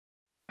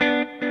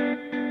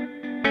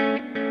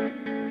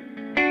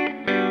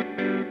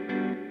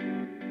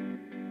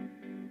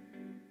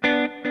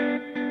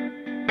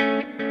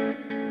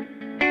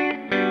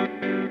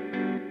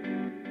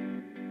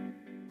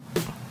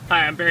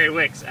I'm Barry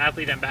Wicks,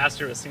 Athlete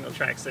Ambassador with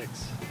Singletrack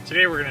 6.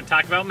 Today we're going to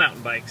talk about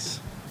mountain bikes.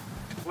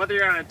 Whether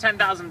you're on a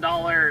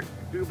 $10,000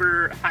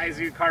 Uber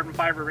Haizu carbon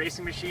fiber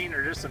racing machine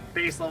or just a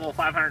base level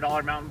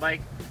 $500 mountain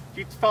bike, if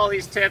you follow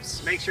these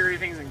tips, make sure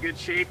everything's in good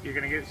shape, you're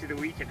going to get through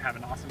the week and have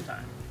an awesome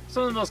time.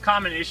 Some of the most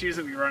common issues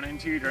that we run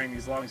into during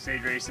these long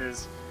stage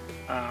races,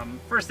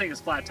 first thing is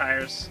flat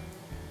tires.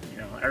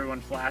 You know, everyone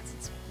flats,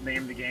 it's the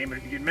name of the game, but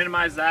if you can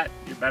minimize that,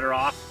 you're better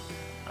off.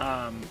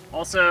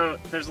 Also,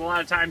 there's a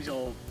lot of times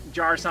you'll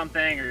jar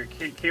something or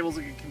cables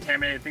will get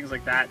contaminated, things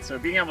like that. So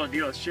being able to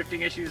deal with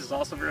shifting issues is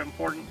also very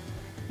important.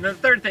 And then the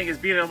third thing is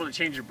being able to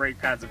change your brake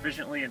pads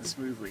efficiently and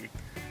smoothly.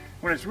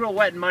 When it's real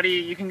wet and muddy,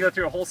 you can go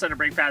through a whole set of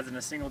brake pads in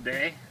a single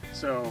day.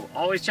 So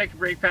always check your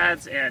brake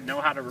pads and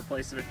know how to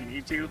replace them if you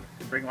need to,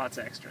 and bring lots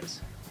of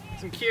extras.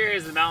 Some key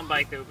areas of the mountain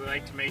bike that we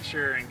like to make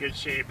sure are in good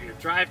shape are your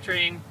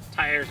drivetrain,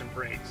 tires, and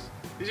brakes.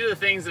 These are the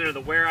things that are the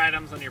wear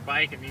items on your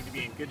bike and need to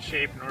be in good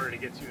shape in order to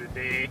get through the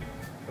day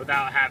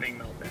without having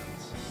meltdowns.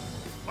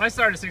 When I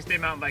start a 6-day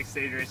mountain bike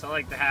stage race, I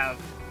like to have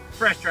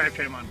fresh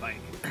drivetrain on my bike.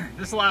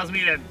 This allows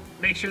me to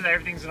make sure that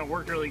everything's going to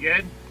work really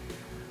good,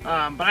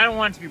 but I don't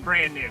want it to be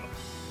brand new.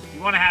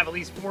 You want to have at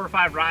least 4 or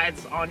 5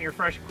 rides on your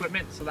fresh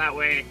equipment, so that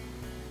way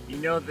you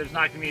know that there's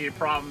not going to be any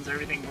problems,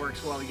 everything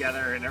works well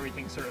together, and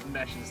everything sort of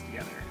meshes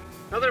together.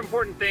 Another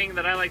important thing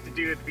that I like to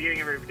do at the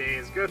beginning of every day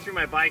is go through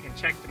my bike and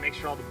check to make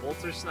sure all the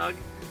bolts are snug.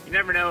 You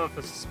never know if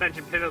a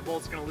suspension pivot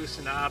bolt's going to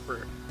loosen up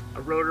or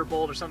a rotor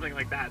bolt or something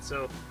like that.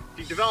 So if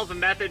you develop a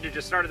method to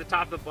just start at the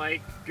top of the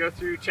bike, go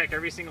through, check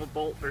every single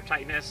bolt for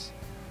tightness,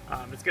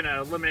 it's going to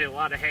eliminate a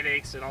lot of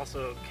headaches and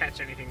also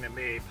catch anything that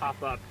may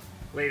pop up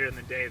later in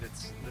the day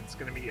that's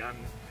going to be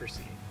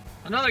unforeseen.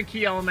 Another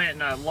key element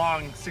in a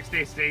long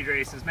 6-day stage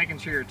race is making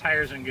sure your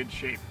tires are in good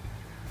shape.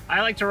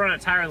 I like to run a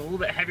tire with a little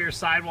bit heavier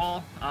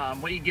sidewall.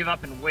 What you give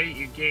up in weight,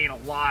 you gain a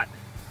lot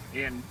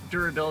in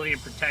durability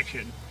and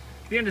protection.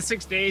 At the end of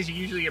 6 days, you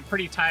usually get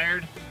pretty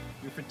tired,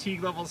 your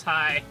fatigue level's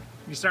high,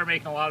 you start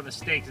making a lot of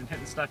mistakes and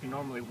hitting stuff you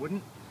normally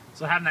wouldn't.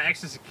 So having that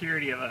extra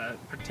security of a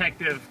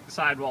protective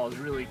sidewall is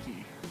really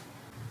key.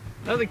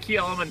 Another key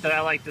element that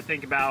I like to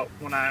think about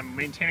when I'm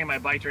maintaining my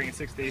bike during a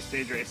 6-day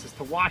stage race is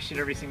to wash it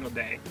every single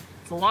day.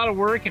 It's a lot of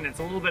work and it's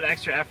a little bit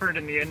extra effort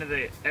in the end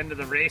of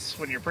the race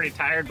when you're pretty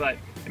tired, but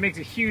it makes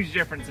a huge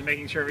difference in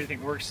making sure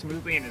everything works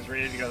smoothly and is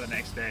ready to go the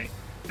next day.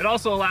 It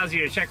also allows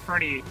you to check for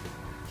any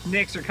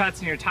nicks or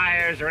cuts in your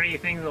tires or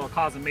anything that will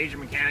cause a major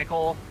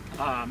mechanical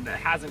that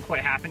hasn't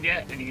quite happened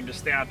yet, and you can just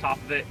stay on top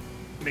of it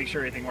and make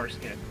sure everything works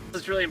good.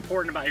 What's really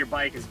important about your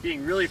bike is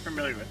being really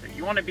familiar with it.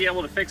 You want to be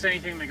able to fix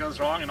anything that goes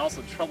wrong and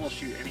also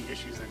troubleshoot any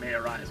issues that may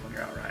arise when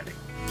you're out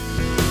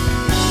riding.